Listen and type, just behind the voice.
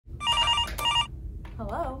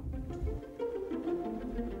Hello?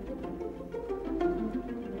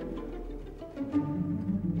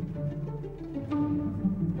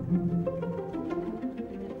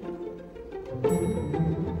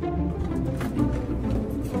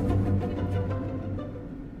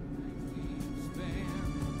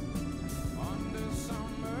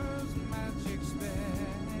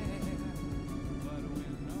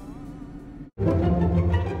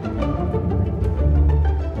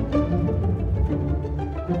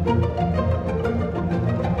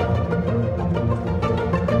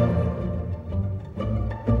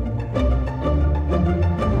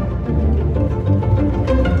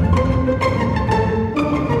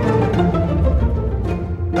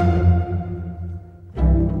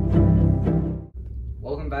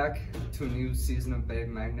 Welcome back to a new season of Babe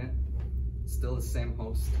Magnet. Still the same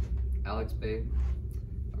host, Alex Babe.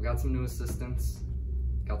 I've got some new assistants,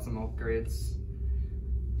 got some upgrades,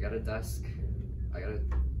 got a desk, I got a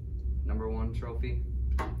 #1 trophy.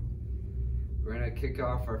 We're gonna kick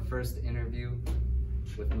off our first interview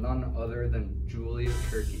with none other than Julia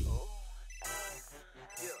Kirkey.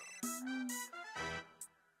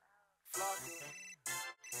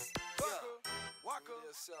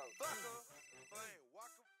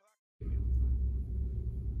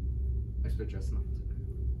 Thanks for dressing up today.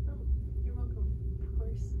 Oh, you're welcome. Of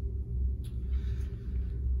course.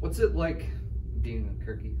 What's it like being a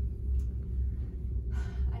Kirkey?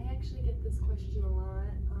 I actually get this question a lot.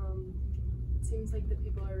 It seems like the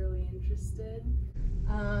people are really interested.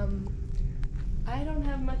 I don't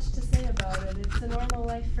have much to say about it. It's a normal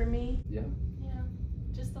life for me. Yeah, Yeah,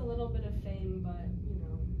 just a little bit of fame, but you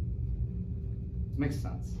know. makes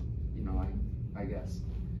sense. You know, I guess.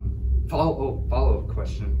 Follow-up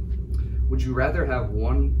question. Would you rather have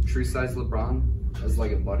one tree-sized LeBron as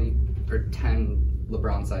like a buddy, or 10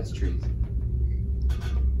 LeBron-sized trees?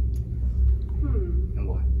 And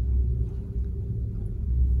why?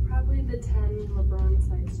 Probably the 10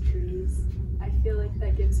 LeBron-sized trees. I feel like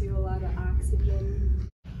that gives you a lot of oxygen.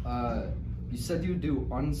 You said you would do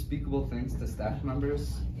unspeakable things to staff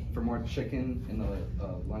members for more chicken in the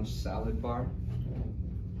lunch salad bar.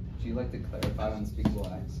 Would you like to clarify unspeakable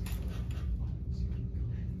acts?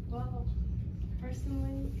 Well,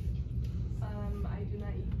 personally, I do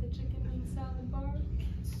not eat the chicken in the salad bar.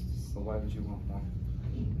 So why would you want more?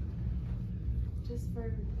 Just for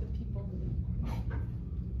the people.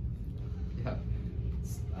 Yeah,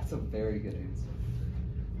 that's a very good answer.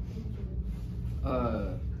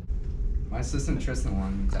 My assistant Tristan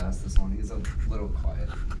wanted me to ask this one. He's a little quiet.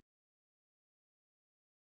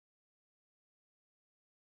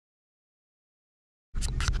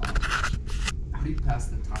 How do you pass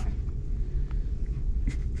the time?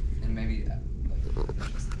 And maybe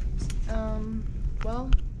Well,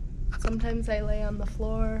 sometimes I lay on the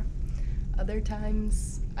floor. Other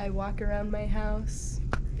times I walk around my house.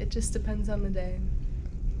 It just depends on the day.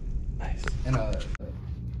 Nice. In a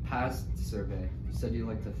past survey, you said you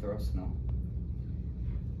like to throw snow.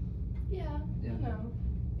 Yeah, Yeah. you know,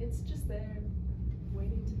 it's just there,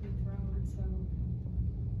 waiting to be thrown, so.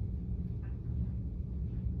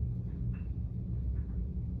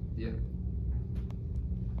 Yeah.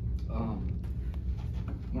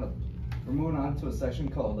 We're moving on to a section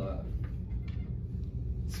called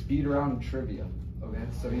speed round trivia. Okay,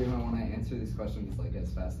 so you're gonna want to answer these questions like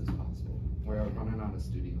as fast as possible. We're running out of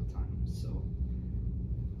studio time. So,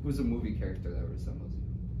 who's a movie character that resembles you?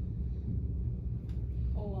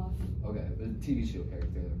 Olaf. Okay, a TV show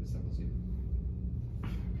character that resembles you.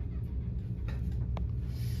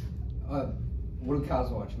 What do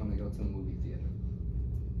cows watch when they go to the movie theater?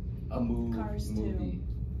 Cars 2. Movie.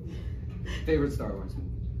 Favorite Star Wars movie?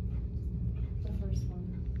 The first one.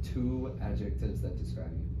 2 adjectives that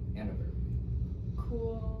describe you, and a verb.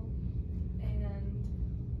 Cool and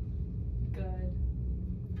good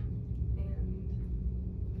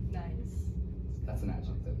and nice. That's an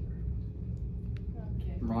adjective.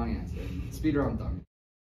 Okay. Wrong answer. Speed round done.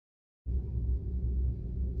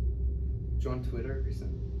 Joined Twitter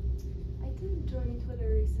recently? I did join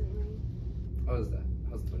Twitter recently. How is that?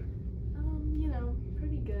 How's Twitter? You know,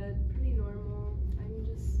 pretty good, pretty normal. I'm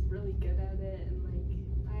just really good at it, and like,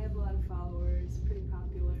 I have a lot of followers, pretty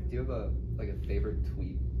popular. Do you have a favorite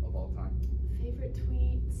tweet of all time? Favorite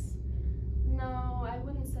tweets? No, I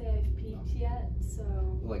wouldn't say I've peaked yet,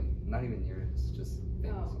 so. Like, not even yours, just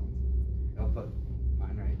famous Oh. ones. I'll put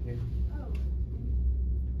mine right here. Oh.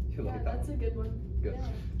 You Yeah, like that that's one? a good one. Good.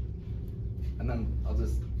 Yeah. And then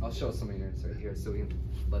I'll show some of yours right here so we can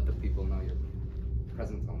let the people know your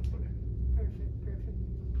presence on Twitter. Perfect.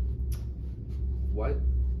 What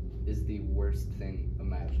is the worst thing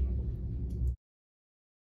imaginable?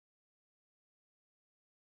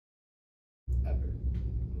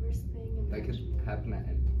 That could happen at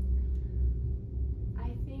any.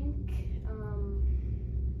 I think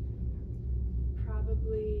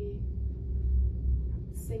probably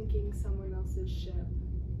sinking someone else's ship.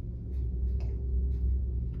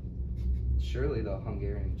 Surely the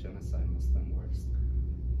Hungarian genocide must have been worse.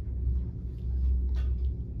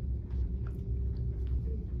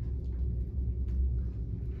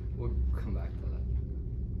 We'll come back to that.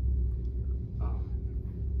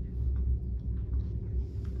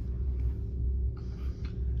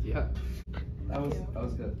 Yeah, that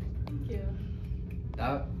was good. Thank you.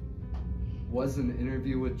 That was an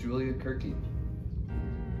interview with Julia Kirkey.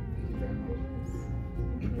 Thank you very much.